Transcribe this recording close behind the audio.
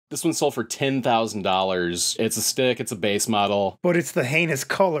This one sold for $10,000. It's a stick. It's a base model. But it's the heinous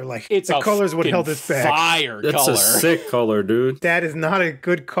color. Like, It's the a color's what held this back. fire That's color. a sick color, dude. That is not a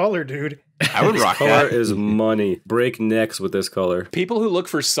good color, dude. I would rock Color that. is money. Break necks with this color. People who look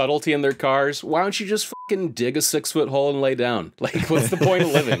for subtlety in their cars, why don't you just fucking dig a 6-foot hole and lay down? Like, what's the point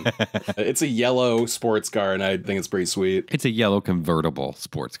of living? It's a yellow sports car, and I think it's pretty sweet. It's a yellow convertible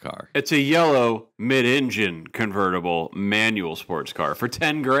sports car. It's a yellow mid-engine convertible manual sports car for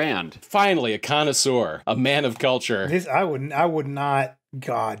 10 grand. Finally, a connoisseur, a man of culture. This I would not.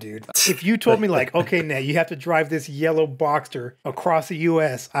 God, dude. If you told me like, okay, Nat, you have to drive this yellow Boxster across the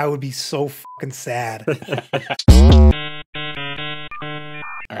U.S., I would be so fucking sad. All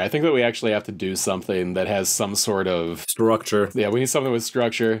right, I think that we actually have to do something that has some sort of Structure. Yeah, we need something with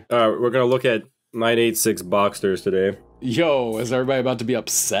structure. We're gonna look at 986 Boxsters today. Yo, is everybody about to be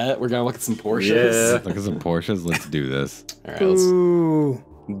upset? We're gonna look at some Porsches. Yeah. Look at some Porsches. Let's do this. All right, let's. Ooh.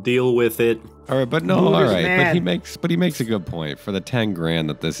 Deal with it. All right, but no, Booger's all right. mad. But he makes a good point. For the 10 grand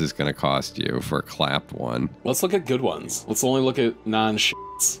that this is going to cost you for a clapped one, Let's look at good ones. Let's only look at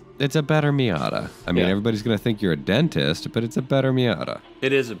non-shits. it's a better Miata. I mean, Yeah. everybody's going to think you're a dentist, but it's a better Miata.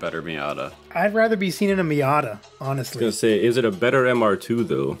 It is a better Miata. I'd rather be seen in a Miata, I was honestly. gonna say, is it a better MR2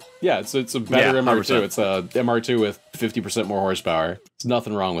 though? Yeah, it's a better Yeah, MR2. 100%. It's a MR2 with 50% more horsepower. There's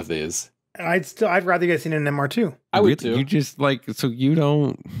nothing wrong with these. I'd rather get seen in an MR2. I would Really? too. You just like, so do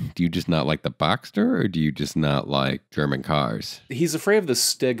you just not like the Boxster, or do you just not like German cars? He's afraid of the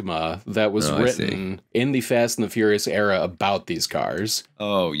stigma that was Oh, I written in the Fast and the Furious era about these cars.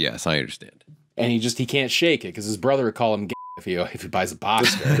 Oh, yes, I understand. And he can't shake it because his brother would call him gay if he buys a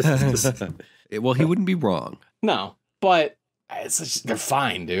Boxster. Well, he wouldn't be wrong. No, but they're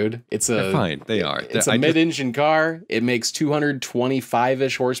fine, dude. They're fine. They are. It's a mid-engine car. It makes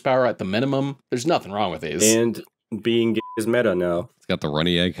 225-ish horsepower at the minimum. There's nothing wrong with these. And being gay is meta now. It's got the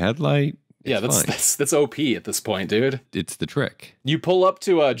runny egg headlight. Yeah, It's fine. that's OP at this point, dude. It's the trick. You pull up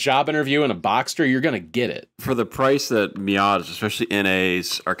to a job interview in a Boxster, you're gonna get it. For the price that Miatas, especially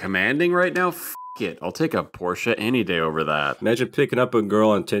NAs, are commanding right now, f it. I'll take a Porsche any day over that. Imagine picking up a girl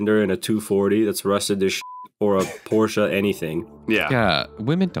on Tinder in a 240 that's rusted as shit, or a Porsche anything. Yeah. Yeah,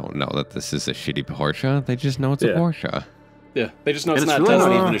 women don't know that this is a shitty Porsche. They just know it's a Yeah. Porsche. Yeah, they just know And it's it's not really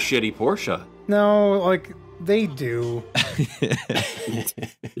Tesla. not even a shitty Porsche. No, like, they do.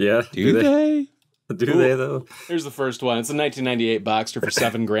 Yeah. Do they? Do they though? Here's the first one. It's a 1998 Boxster for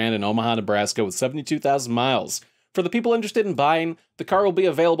 $7,000 in Omaha, Nebraska with 72,000 miles. For the people interested in buying, the car will be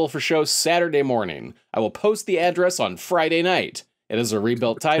available for show Saturday morning. I will post the address on Friday night. It is a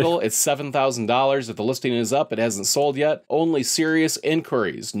rebuilt title. It's $7,000. If the listing is up, it hasn't sold yet. Only serious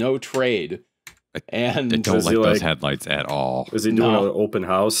inquiries, no trade. And I don't Is like he those like- headlights at all. Is he doing No. an open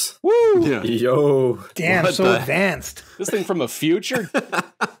house? woo, Yeah. Yo. Damn, What so the- advanced. this thing from the future?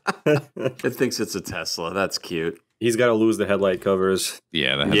 It thinks it's a Tesla. That's cute. He's got to lose the headlight covers.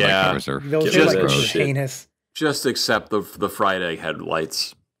 Yeah, the headlight Yeah. covers are Those Get are rid like of that gross. shit. Heinous. Just accept the fried egg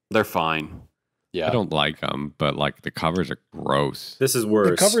headlights. They're fine. Yeah. I don't like them, but like the covers are gross. This is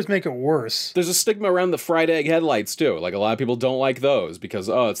worse. The covers make it worse. There's a stigma around the fried egg headlights, too. Like, a lot of people don't like those because,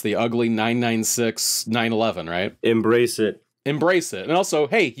 oh, it's the ugly 996 911, right? Embrace it. Embrace it. And also,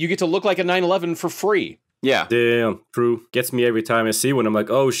 hey, you get to look like a 911 for free. Yeah. Damn. True. Gets me every time I see one. I'm like,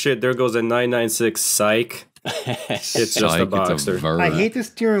 oh shit, there goes a 996 psych. It's just a Like, Boxster. Verna. I hate the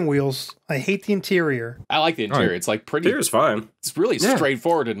steering wheels. I hate the interior. I like the interior. Right. It's like pretty. Interior's fine. It's really Yeah.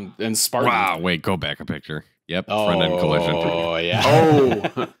 straightforward and Spartan. Wow, wait, go back a picture. Yep, Oh, front end collision. yeah.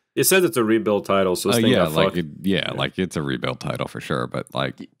 Oh. It says it's a rebuild title, so this thing Yeah, got like fucked. like it's a rebuild title for sure, but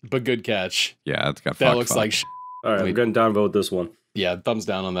like, But good catch. yeah, it's got That fucked, looks fucked. like All right, Wait. I'm going to downvote this one. Yeah, thumbs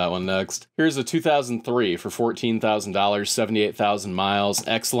down on that one next. Here's a 2003 for $14,000, 78,000 miles.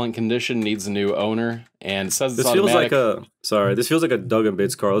 Excellent condition, needs a new owner. And it says it's This feels automatic. like this feels like a Dug and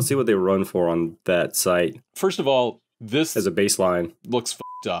Bits car. Let's see what they run for on that site First of all, this as a baseline. looks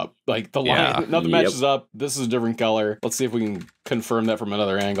fucked up. Like, the Yeah. line, nothing Yep. matches up. This is a different color. Let's see if we can confirm that from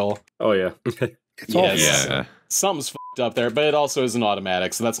another angle. Oh yeah. It's all Yes. Yeah, Something's fucked up there, but it also is an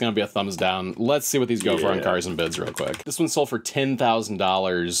automatic, so that's going to be a thumbs down. Let's see what these go for on Yeah. Cars and Bids real quick. This one sold for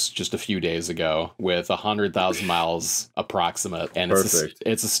 $10,000 just a few days ago with 100,000 miles approximate. And Perfect.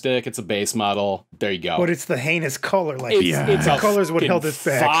 it's a stick, it's a base model. There you go. But it's the heinous color. Like, It's the a color's what held fucking this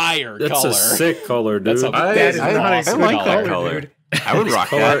back. fire That's color. a sick color, dude. That's a- That is I not a awesome good like that color, color. dude. I would rock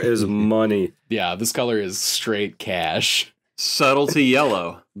color that. is money. Yeah, this color is straight cash. Subtlety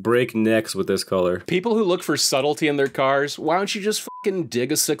yellow. break necks with this color. People who look for subtlety in their cars, why don't you just fucking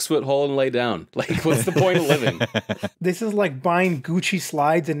dig a 6-foot hole and lay down? Like, what's the point of living? This is like buying Gucci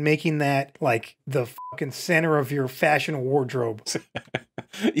slides and making that like the fucking center of your fashion wardrobe.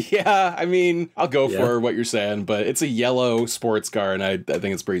 Yeah, I mean, I'll go for what you're saying, but it's a yellow sports car, and I think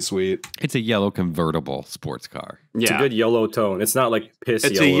it's pretty sweet. It's a yellow convertible sports car. It's a good yellow tone. It's not like piss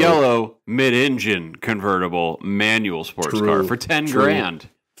It's yellow. a yellow mid-engine convertible manual sports car for 10 grand.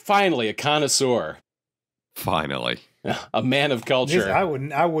 Finally, a connoisseur. Finally. A man of culture.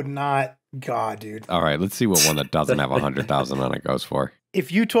 I would not. God, dude. All right, let's see what one that doesn't have 100,000 on it goes for. If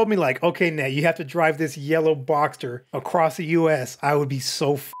you told me like, okay, now you have to drive this yellow Boxster across the U.S., I would be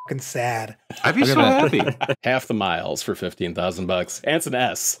so fucking sad. I'd be so happy. Half the miles for $15,000. And it's an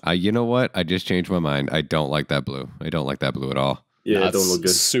S. You know what? I just changed my mind. I don't like that blue. I don't like that blue at all. Yeah, it don't look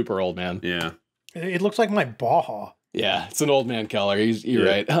good. Super old, man. Yeah. It looks like my Baja. Yeah, it's an old man color. You're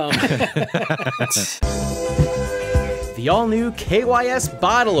right. The all-new KYS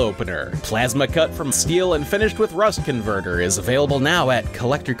bottle opener, plasma cut from steel and finished with rust converter, is available now at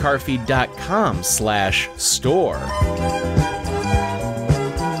collectorcarfeed.com/store.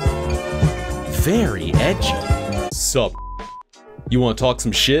 Very edgy. Sup? You want to talk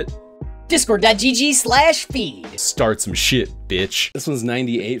some shit? Discord.gg/feed. Start some shit, bitch. This one's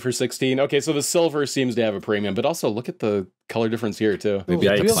 98 for 16. Okay, so the silver seems to have a premium, but also look at the color difference here, too. Maybe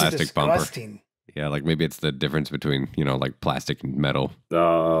it's the Really plastic bumper. disgusting. Yeah, like maybe it's the difference between, like plastic and metal.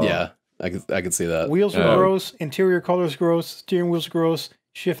 Yeah, I could see that. Wheels are gross. Interior color is gross. Steering wheel's gross.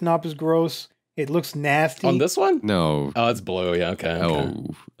 Shift knob is gross. It looks nasty. On this one? No. Oh, it's blue. Yeah, okay.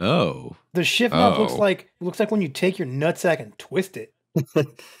 Oh. The shift knob looks like when you take your nutsack and twist it.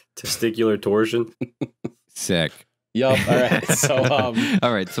 Testicular torsion. Sick. Yup. All right. So,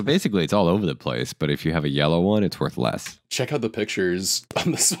 all right. So basically, it's all over the place. But if you have a yellow one, it's worth less. check out the pictures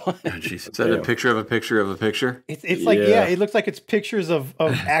on this one. Oh, geez. Is that a picture of a picture of a picture? It's like, yeah, it looks like it's pictures of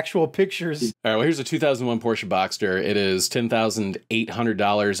actual pictures. All right, well, here's a 2001 Porsche Boxster. It is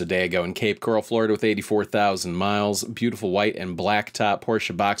 $10,800 a day ago in Cape Coral, Florida, with 84,000 miles. Beautiful white and black top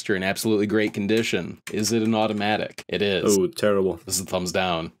Porsche Boxster in absolutely great condition. Is it an automatic? It is. Oh, terrible. This is a thumbs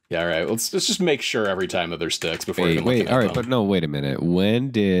down. Yeah, all right. Let's just make sure every time that there's sticks before even looking Wait, at all right, them. but no, wait a minute. When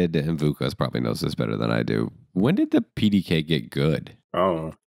did, and Vukas probably knows this better than I do, when did the PDK get good?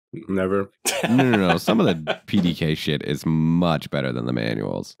 Oh, never. No. Some of the PDK shit is much better than the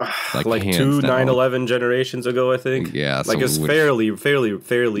manuals. Like hands two down. 911 generations ago, I think. Yeah. Like it's fairly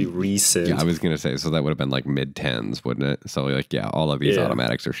recent. Yeah, I was going to say, so that would have been like mid-10s, wouldn't it? So like, yeah, all of these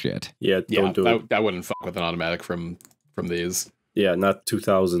automatics are shit. Yeah, don't do it. I wouldn't fuck with an automatic from these. Yeah, not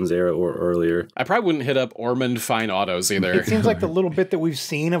 2000s era or earlier. I probably wouldn't hit up Ormond Fine Autos either. It seems like the little bit that we've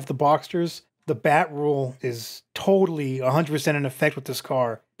seen of the Boxsters, the bat rule is totally 100% in effect with this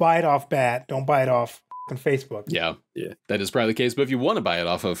car. Buy it off bat, don't buy it off Facebook. Yeah, that is probably the case. But if you want to buy it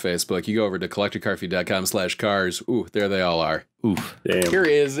off of Facebook, you go over to collectorcarfeed.com/cars. Ooh, there they all are. Oof. Damn. Here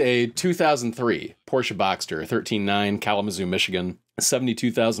is a 2003 Porsche Boxster, 13.9, Kalamazoo, Michigan,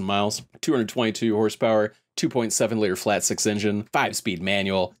 72,000 miles, 222 horsepower, 2.7 liter flat six engine, 5-speed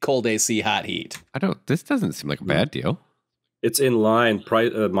manual, cold AC, hot heat. This doesn't seem like a bad deal. It's in line,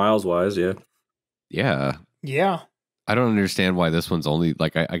 miles wise. Yeah. Yeah. Yeah. I don't understand why this one's only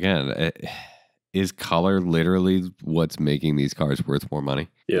like, is color literally what's making these cars worth more money?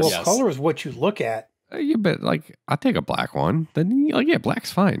 Yes. Well, color is what you look at. You bet. Like, I'll take a black one. Then, yeah,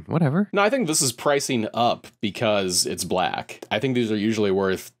 black's fine. Whatever. No, I think this is pricing up because it's black. I think these are usually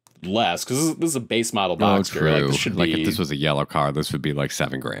worth less because this is a base model Boxster. True. Like, this should like be if this was a yellow car, this would be like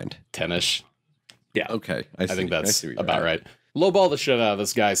 $7,000. 10-ish. Yeah. Okay. I think that's about right. Lowball the shit out of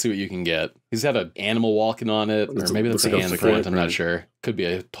this guy, see what you can get. He's had an animal walking on it, or maybe that's a handprint, I'm not sure. Could be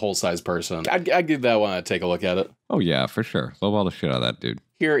a whole-size person. I'd give that one a take a look at it. Oh, yeah, for sure. Lowball the shit out of that dude.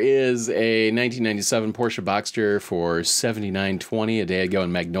 Here is a 1997 Porsche Boxster for $79.20 a day ago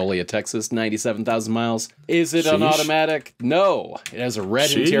in Magnolia, Texas, 97,000 miles. Is it an automatic? No. It has a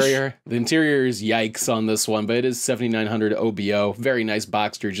red interior. The interior is yikes on this one, but it is 7,900 OBO. Very nice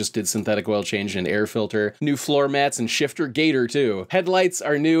Boxster. Just did synthetic oil change and air filter. New floor mats and shifter gator, too. Headlights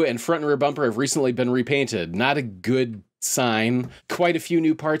are new and front and rear bumper have recently been repainted. Not a good sign. Quite a few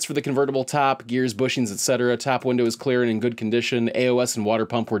new parts for the convertible top, gears, bushings, etc. Top window is clear and in good condition. AOS and water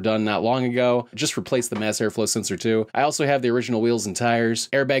pump were done not long ago. Just replaced the mass airflow sensor too. I also have the original wheels and tires.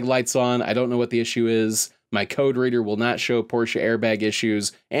 Airbag lights on. I don't know what the issue is, My code reader will not show Porsche airbag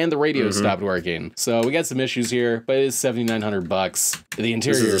issues, and the radio stopped working. So we got some issues here, but it is $7,900. The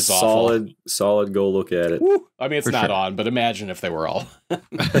interior This is a awful. solid go look at it. Woo. I mean, it's For not sure. on, but imagine if they were all.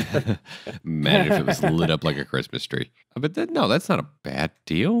 Imagine if it was lit up like a Christmas tree. But no, that's not a bad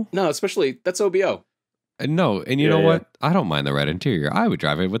deal. No, especially that's OBO. No, and you know what? I don't mind the red interior. I would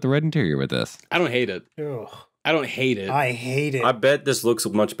drive it with the red interior with this. I don't hate it. Ugh. I don't hate it. I hate it. I bet this looks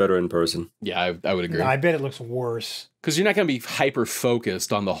much better in person. Yeah, I would agree. No, I bet it looks worse. Because you're not going to be hyper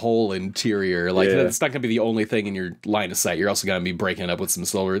focused on the whole interior. Like, it's not going to be the only thing in your line of sight. You're also going to be breaking it up with some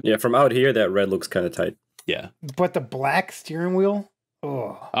silver. Yeah, from out here, that red looks kind of tight. Yeah. But the black steering wheel?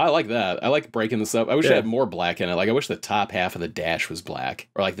 Oh. I like that. I like breaking this up. I wish I had more black in it. Like, I wish the top half of the dash was black.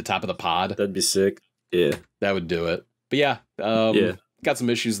 Or, like, the top of the pod. That'd be sick. Yeah. That would do it. But yeah, got some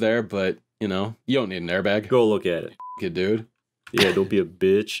issues there, but, you know, you don't need an airbag. Go look at it. Good dude. Yeah, don't be a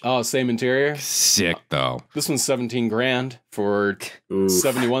bitch. Oh, same interior. Sick though. This one's 17 grand for Oof.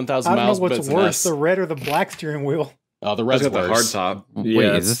 71,000 I don't know miles. what's but it's an worse, S. the red or the black steering wheel. Oh, the It's red's got the hard worse. top. Wait,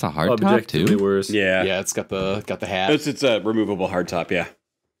 Yeah, is this a hard top objectively too? worse. Yeah. Yeah, it's got the hat. It's a removable hard top, yeah.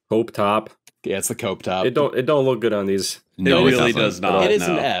 Hope top. Yeah, it's the cope top. It don't look good on these. No, it it really doesn't. does not. It is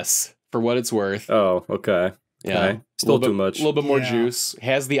no. an S for what it's worth. Oh, okay. Yeah, Okay. Still too much. A little bit more Yeah. juice.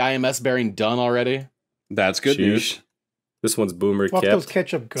 Has the IMS bearing done already? That's good news. This one's boomer Fuck those kept.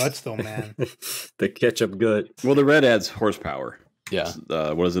 ketchup guts, though, man. The ketchup gut. Well, the red adds horsepower. Yeah,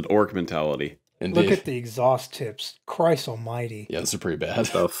 What is it? Orc mentality. indeed. Look at the exhaust tips. Christ almighty. Yeah, those are pretty bad.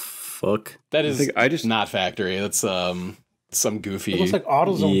 The fuck? That is I just not factory. That's some goofy. It looks like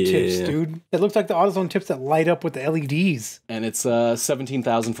AutoZone tips, Yeah. dude. It looks like the AutoZone tips that light up with the LEDs. and it's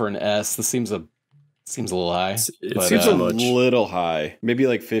 17,000 for an S. This seems a little high. It But, seems seems so a much. little high. Maybe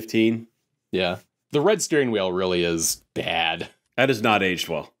like 15. Yeah, the red steering wheel really is bad. That is not aged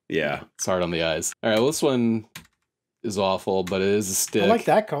well. Yeah. It's hard on the eyes. All right, well, this one is awful, but it is a stick. I like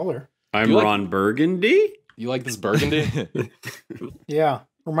that color. I'm You like- Ron Burgundy. You like this burgundy? Yeah.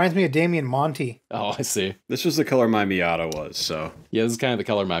 Reminds me of Damian Monty. Oh, I see. This was the color my Miata was, so. Yeah, this is kind of the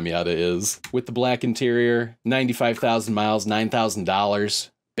color my Miata is. With the black interior, 95,000 miles,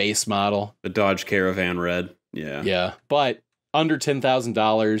 $9,000 base model. The Dodge Caravan red. Yeah. Yeah, but under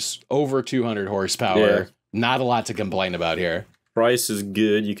 $10,000, over 200 horsepower. Yeah. Not a lot to complain about here. Price is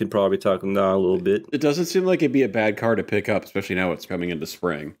good. You could probably talk them down a little bit. It doesn't seem like it'd be a bad car to pick up, especially now it's coming into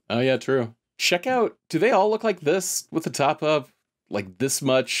spring. Oh, yeah, true. Check out, do they all look like this with the top up? Like this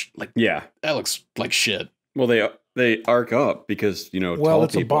much? Like, Yeah. that looks like shit. Well, they arc up because, Well, tall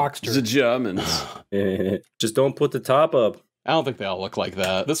it's a people. Boxster. It's a Germans. Just don't put the top up. I don't think they all look like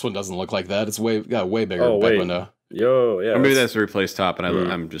that. This one doesn't look like that. It's got a way bigger Oh, back wait. window. Yo, yeah. Or maybe that's the replaced top, and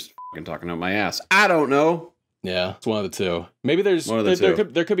I'm just fucking talking out my ass. I don't know. Yeah, it's one of the two. Maybe there's One of the there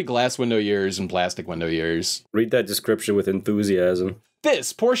two. could be glass window years and plastic window years. Read that description with enthusiasm.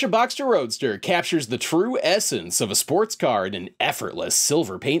 This Porsche Boxster Roadster captures the true essence of a sports car in an effortless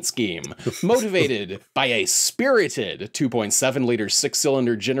silver paint scheme, motivated by a spirited 2.7-liter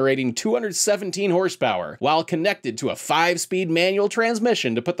six-cylinder generating 217 horsepower, while connected to a 5-speed manual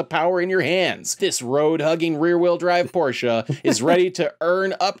transmission to put the power in your hands. This road-hugging rear-wheel drive Porsche is ready to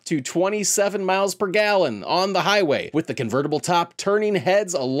earn up to 27 miles per gallon on the highway, with the convertible top turning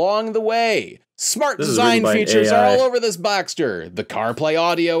heads along the way. Smart This is design written by an features are AI. all over this Boxster. The CarPlay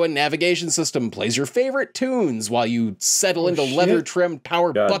audio and navigation system plays your favorite tunes while you settle into shit. leather-trimmed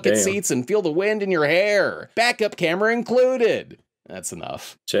power God bucket damn. seats and feel the wind in your hair. Backup camera included. That's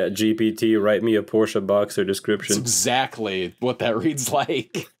enough. Chat GPT, write me a Porsche Boxster That's description. exactly what that reads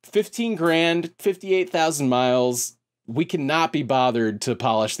like. 15 grand, 58,000 miles. We cannot be bothered to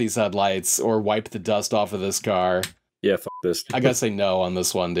polish these headlights or wipe the dust off of this car. Yeah, fuck this. I gotta say no on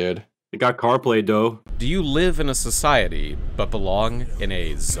this one, dude. It got CarPlay, though. Do you live in a society but belong in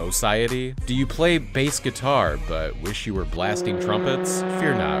a society? Do you play bass guitar but wish you were blasting trumpets?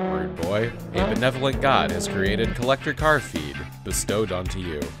 Fear not, rude boy. A benevolent God has created Collector Car Feed, bestowed onto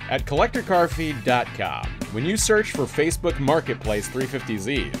you. At collectorcarfeed.com, when you search for Facebook Marketplace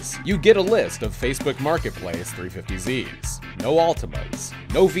 350Zs, you get a list of Facebook Marketplace 350Zs. No Altimas,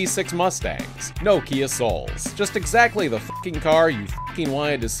 no V6 Mustangs, no Kia Souls. Just exactly the fucking car you fucking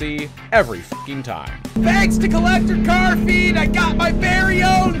wanted to see every fucking time. Thanks to Collector Car Feed, I got my very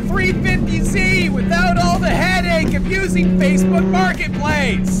own 350Z without all the headache of using Facebook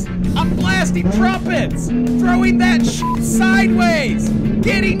Marketplace. I'm blasting trumpets, throwing that shit sideways,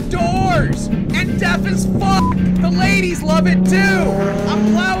 getting doors, and deaf as fuck. The ladies love it too.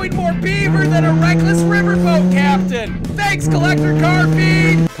 I'm plowing more beaver than a reckless riverboat captain. Thanks, Collector Car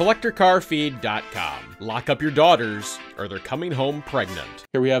Feed. CollectorCarFeed.com. Lock up your daughters, or they're coming home pregnant.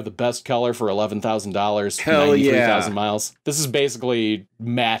 Here we have the best color for $11,000, Hell 93,000 yeah. miles. This is basically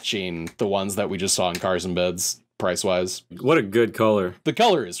matching the ones that we just saw in Cars and Bids, price-wise. What a good color. The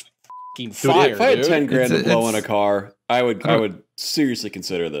color is fucking fire, If I had dude. 10 grand to It's- blow in a car, I would seriously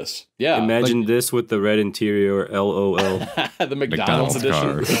consider this. Yeah. Imagine this with the red interior, LOL. The McDonald's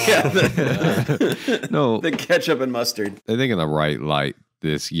edition. car. No, The ketchup and mustard. I think in the right light,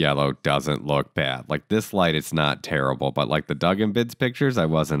 this yellow doesn't look bad. Like this light, it's not terrible, but like the Doug and Bids pictures, I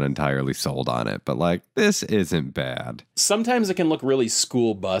wasn't entirely sold on it. But like this isn't bad. Sometimes it can look really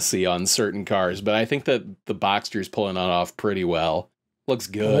school bussy on certain cars, but I think that the Boxster's pulling it off pretty well. Looks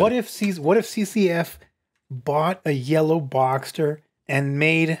good. What if CCF bought a yellow Boxster and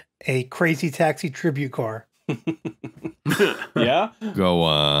made a Crazy Taxi tribute car, Yeah? Go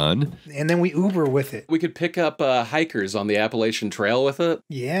on. and then we Uber with it? We could pick up hikers on the Appalachian Trail with it.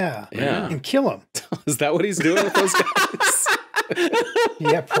 Yeah, Yeah. and kill them. Is that what he's doing with those guys?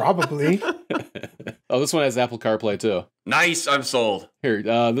 Yeah, probably. Oh, this one has Apple CarPlay too. Nice, I'm sold. Here,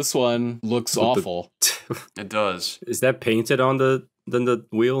 this one looks With the- awful. It does. Is that painted on the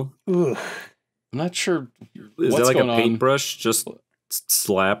wheel? Ugh. I'm not sure Is what's that like going a on. paintbrush just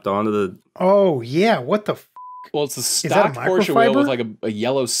slapped onto the... Oh yeah, what the? Well, it's a that stock a Porsche wheel with microfiber? like a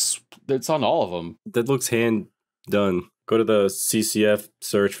yellow. It's on all of them. That looks hand done. Go to the CCF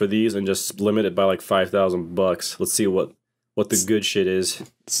search for these and just limit it by like $5,000. Let's see what the good shit is.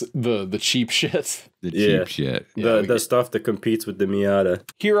 It's the cheap shit. The Yeah. cheap shit. Yeah, The stuff that competes with the Miata.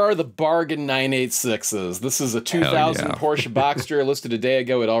 Here are the bargain 986s. This is a 2000 yeah. Porsche Boxster listed a day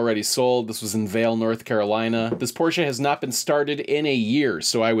ago. It already sold. This was in Vail, North Carolina. This Porsche has not been started in a year,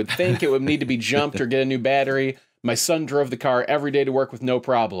 so I would think it would need to be jumped or get a new battery. My son drove the car every day to work with no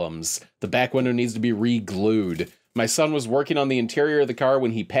problems. The back window needs to be re-glued. My son was working on the interior of the car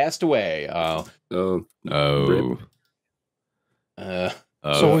when he passed away. Oh, Oh.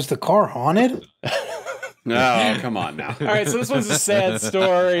 So was the car haunted? No, come on now. All right, so this one's a sad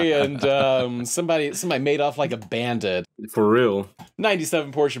story, and somebody made off like a bandit. for real.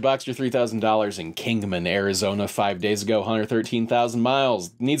 97 Porsche Boxster, $3,000 in Kingman, Arizona, 5 days ago, 113,000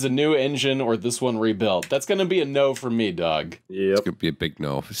 miles. Needs a new engine or this one rebuilt. That's going to be a no from me, dog. It's Yep. gonna be a big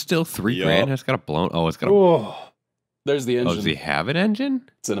no. It's still $3 Yup. grand. It's got a blown. Oh, it's got a. Oh, There's the Oh, engine. does he have an engine?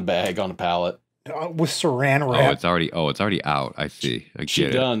 It's in a bag on a pallet. with Saran Oh, wrap. it's already out. I see. I She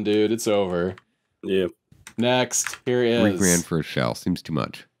get it. done, dude. It's over. Yeah. Next, here $3 is grand for a shell seems too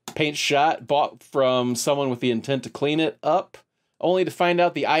much. paint shot bought from someone with the intent to clean it up, only to find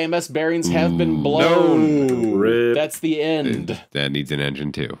out the IMS bearings have been Ooh. blown. Rip. That's the end. That needs an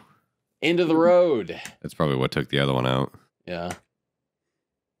engine too. End of the road. That's probably what took the other one out. Yeah.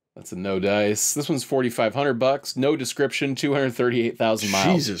 That's a no dice. This one's $4,500. No description. 238,000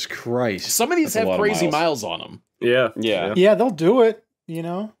 miles. Jesus Christ. Some of these That's a lot have of crazy miles. miles on them. Yeah. Yeah. Yeah, they'll do it. You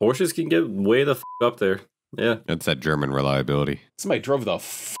know. Porsches can get way the up there. Yeah. That's that German reliability. Somebody drove the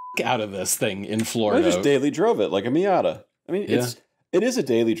out of this thing in I Florida. just daily drove it like a Miata. I mean, Yeah. it is a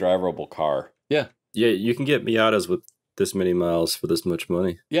daily drivable car. Yeah, you can get Miatas with this many miles for this much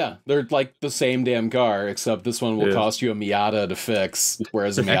money. Yeah, they're like the same damn car, except this one will Yeah. cost you a Miata to fix,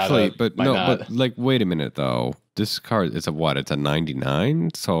 whereas a Miata Actually, but might no, not. but like, wait a minute though. This car is a what? It's a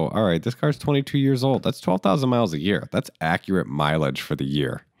 99. So, all right, this car's 22 years old. That's 12,000 miles a year. That's accurate mileage for the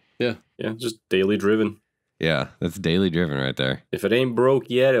year. Yeah, just daily driven. Yeah, that's daily driven right there. If it ain't broke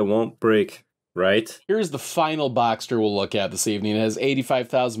yet, it won't break, right? Here's the final Boxster we'll look at this evening. It has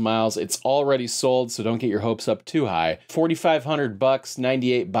 85,000 miles. It's already sold, so don't get your hopes up too high. $4,500,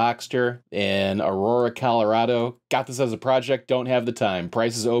 98 Boxster in Aurora, Colorado. Got this as a project, don't have the time.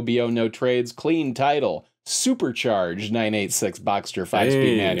 Prices OBO, no trades, clean title. Supercharged 986 Boxster 5-speed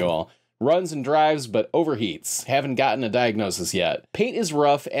Hey. manual. Runs and drives, but overheats. Haven't gotten a diagnosis yet. Paint is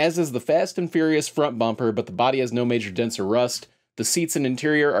rough, as is the Fast and Furious front bumper, but the body has no major dents or rust. The seats and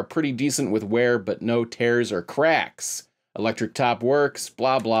interior are pretty decent with wear, but no tears or cracks. Electric top works,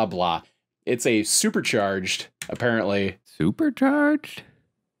 blah, blah, blah. It's a supercharged, apparently, Supercharged?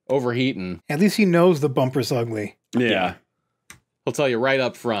 overheating. At least he knows the bumper's ugly. Yeah. He'll tell you right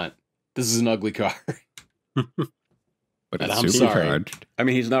up front, this is an ugly car. But And it's I'm sorry. supercharged. I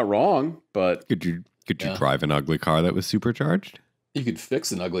mean, he's not wrong, but Could you Yeah. drive an ugly car that was supercharged? You could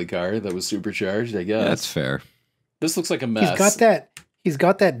fix an ugly car that was supercharged, I guess. That's fair. This looks like a mess. He's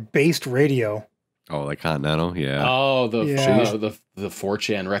got that based radio. Oh, like Continental, yeah. Oh, Yeah. the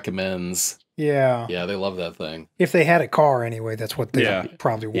 4chan recommends. Yeah. Yeah, they love that thing. If they had a car anyway, that's what they Yeah.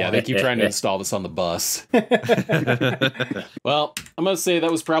 probably want. Yeah, they keep trying to install this on the bus. Well, I'm gonna say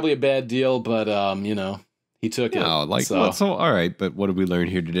that was probably a bad deal, but He took No, it. like so all right, but what did we learn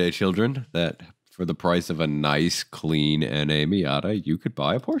here today, children? That for the price of a nice, clean NA Miata, you could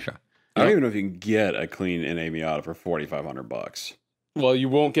buy a Porsche. I don't even know if you can get a clean NA Miata for $4,500. Well, you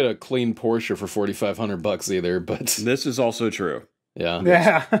won't get a clean Porsche for $4,500 either, but This is also true. yeah.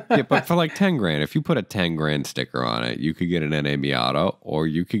 Yeah, but for like 10 grand, if you put a 10 grand sticker on it, you could get an NA Miata, or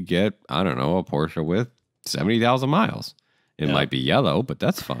you could get, I don't know, a Porsche with 70,000 miles. It might be yellow, but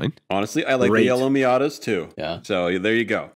that's fine. Honestly, I like the Great. yellow Miatas too. Yeah. So there you go.